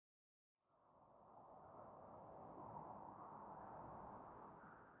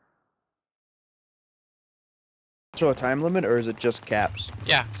show a time limit, or is it just caps?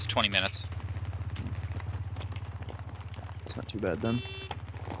 Yeah, it's 20 minutes. It's not too bad then.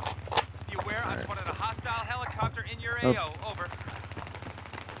 Be aware, I spotted a hostile helicopter in your AO. Over.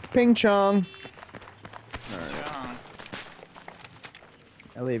 Ping chong. Yeah.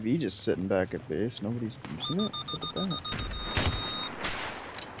 LAV just sitting back at base. Nobody's using it. What's up with that?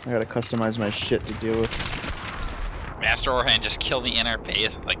 I gotta customize my shit to deal with. Master Warhand just killed me in our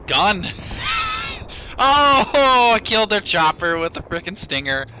base with a gun. Oh, I killed their chopper with a frickin'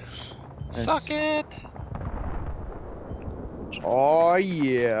 stinger. Nice. Suck it. Oh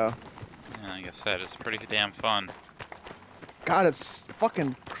yeah. Yeah, like I said, it's pretty damn fun. God, it's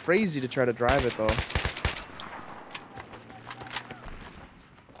fucking crazy to try to drive it though.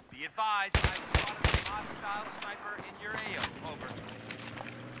 Be advised, I spotted a hostile sniper in your AO. Over.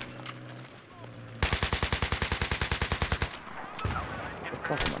 The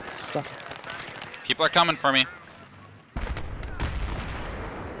fuck am I stuck? People are coming for me.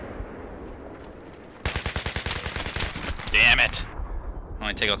 Damn it. I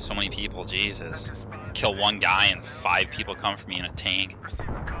only take out so many people, Jesus. Kill one guy and 5 people come for me in a tank.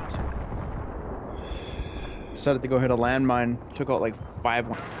 Decided to go hit a landmine. Took out like 5.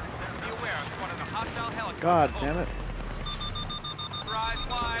 Be aware, I spotted a hostile helicopter. God Over. damn it. Rise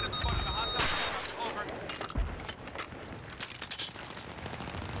wide, I've spotted a hostile helicopter. Over.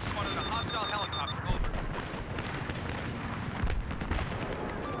 Spotted a hostile helicopter. Over.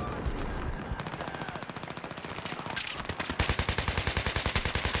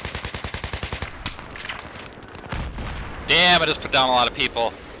 Damn, I just put down a lot of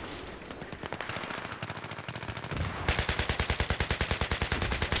people.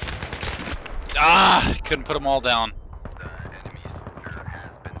 Ah, couldn't put them all down.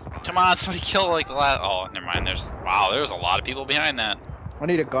 Come on, somebody kill like the last. Oh, never mind. Wow, there's a lot of people behind that. I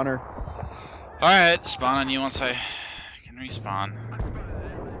need a gunner. All right, spawn on you once I can respawn.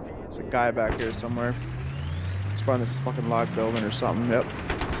 There's a guy back here somewhere. Spawn this fucking log building or something. Yep.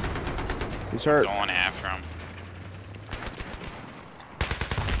 He's hurt. Going after him.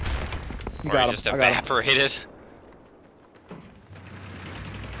 You Or got he him. just I got him. evaporated.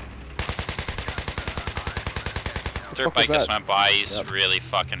 Dirt bike just went by. He's really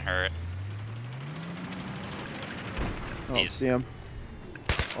fucking hurt. I don't see him.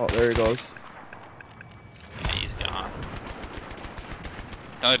 Oh, there he goes. Yeah, he's gone.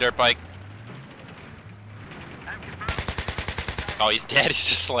 Another dirt bike. Oh, he's dead. He's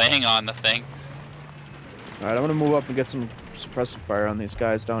just laying on the thing. Alright, I'm gonna move up and get some suppressive fire on these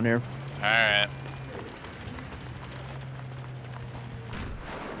guys down here. Alright.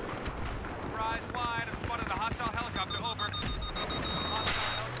 Rise wide, I've spotted a hostile helicopter. Over.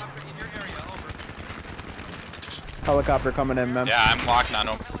 Hostile helicopter in your area. Over. Helicopter coming in, man. Yeah, I'm locked on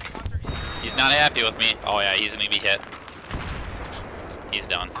him. He's not happy with me. Oh yeah, he's gonna be hit. He's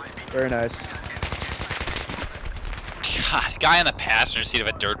done. Very nice. God, guy in the passenger seat of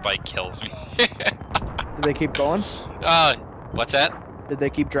a dirt bike kills me. Did they keep going? What's that? Did they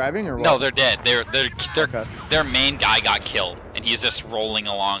keep driving or what? No, they're dead. Okay. Their main guy got killed, and he's just rolling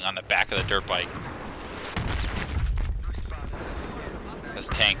along on the back of the dirt bike. There's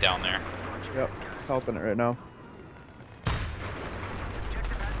a tank down there. Yep, helping it right now.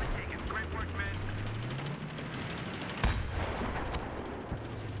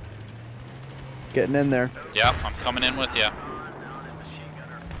 Getting in there. Yep, I'm coming in with you.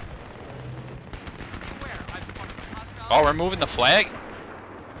 Oh, we're moving the flag?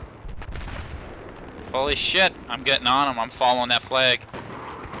 Holy shit, I'm getting on him. I'm following that flag.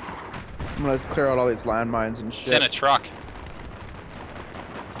 I'm gonna clear out all these landmines and shit. It's in a truck.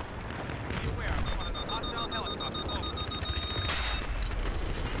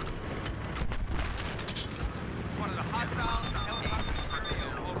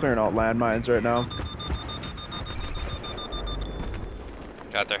 Clearing out landmines right now.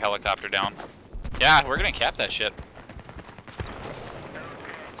 Got their helicopter down. Yeah, we're gonna cap that shit.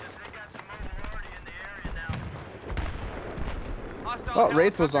 Oh,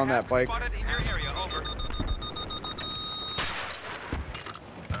 Wraith was on that bike. Wow,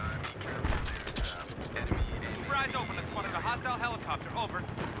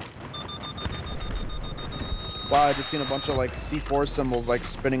 I just seen a bunch of like C4 symbols like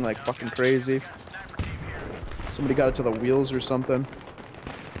spinning like fucking crazy. Somebody got it to the wheels or something.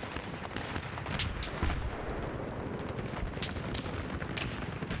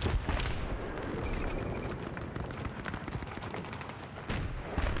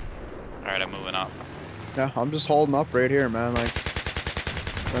 Alright, I'm moving up. Yeah, I'm just holding up right here, man. Like,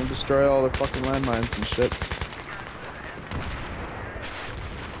 trying to destroy all their fucking landmines and shit.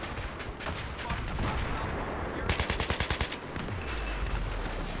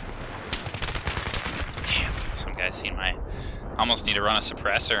 to run a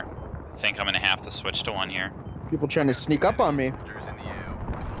suppressor. I think I'm gonna have to switch to one here. People trying to sneak up on me.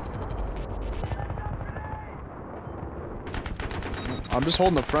 I'm just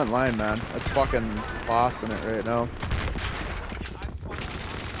holding the front line, man. That's fucking bossing it right now.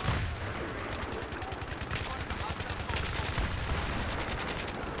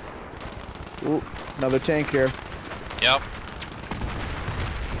 Ooh, another tank here. Yep.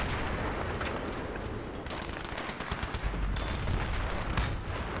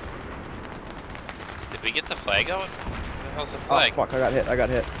 Did we get the flag out? Where the hell's the flag? Oh fuck, I got hit, I got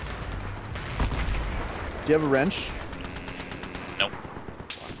hit. Do you have a wrench? Nope.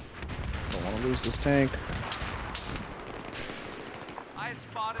 Don't want to lose this tank. I have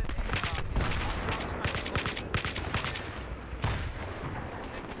spotted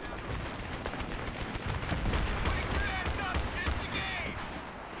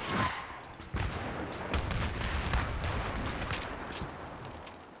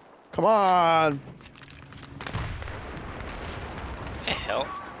Come on! The hell?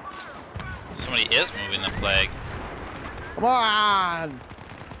 Somebody is moving the flag. Come on!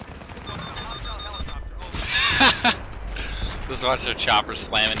 Just watch their chopper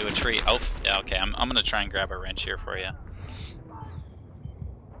slam into a tree. Oh, yeah, okay. I'm gonna try and grab a wrench here for you.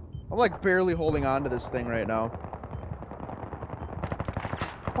 I'm like barely holding on to this thing right now.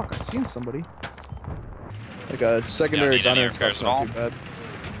 Fuck, I've seen somebody. Like a secondary need any gunner and stuff's repairs at not too bad.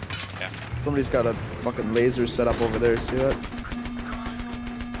 Okay. Somebody's got a fucking laser set up over there, see that?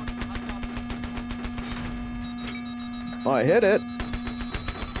 Oh, I hit it.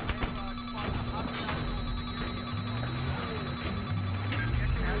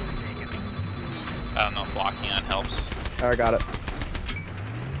 I don't know if locking on helps. I got it.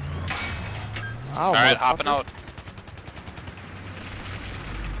 Ow, Alright, motherfucker. hopping out.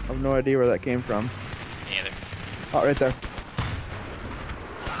 I have no idea where that came from. Me either. Oh, right there.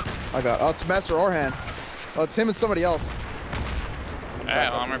 I got. Oh, it's Master Orhan. Oh, it's him and somebody else.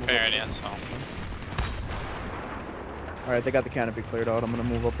 Alright, well, I'm repairing it, so. All right, they got the canopy cleared out. I'm gonna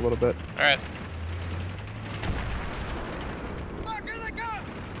move up a little bit. Alright.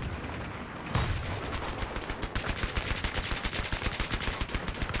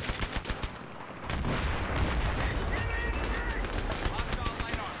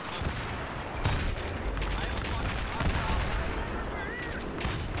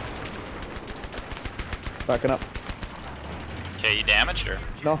 Backing up. Okay, you damaged her?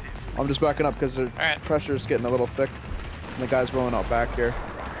 No, I'm just backing up because the Alright. pressure is getting a little thick. And the guy's rolling out back here.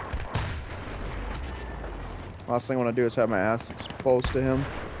 Last thing I want to do is have my ass exposed to him.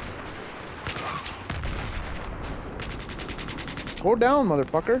 Go down,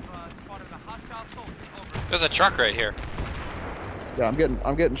 motherfucker. spotted a hostile soldier. Over. There's a truck right here. Yeah,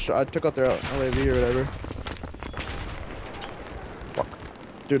 I'm getting shot. I took out their LAV or whatever. Fuck.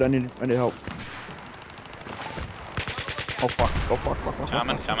 Dude, I need help. Oh fuck. Oh fuck, fuck.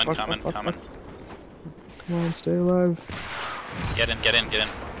 Coming. Come on, stay alive. Get in.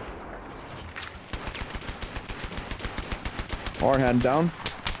 Orhan down.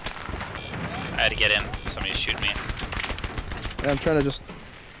 I had to get in. Somebody's shooting me. Yeah, I'm trying to just...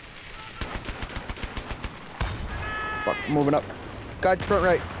 Fuck, moving up. Guy, front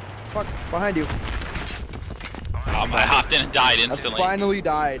right. Fuck, behind you. I hopped in and died I instantly. finally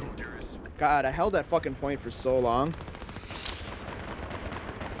died. God, I held that fucking point for so long.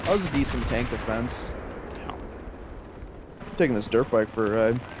 That was a decent tank defense. Yeah. I'm taking this dirt bike for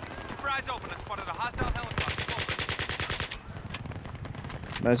a ride. Keep your eyes open. I spotted a hostile helicopter.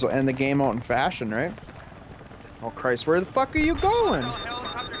 Over. Might as well end the game out in fashion, right? Oh Christ, where the fuck are you going? Hostile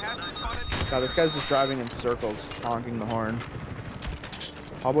helicopter has been spotted. God, this guy's just driving in circles, honking the horn.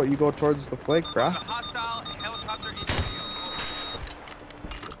 How about you go towards the flake, A bruh? hostile helicopter in your AO.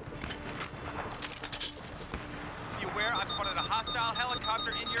 Beware, I've spotted a hostile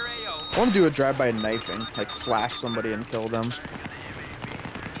helicopter in your AO. I want to do a drive-by knifing, like slash somebody and kill them.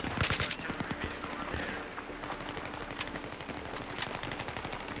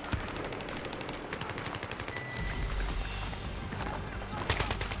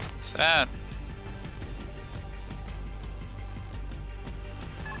 What's that?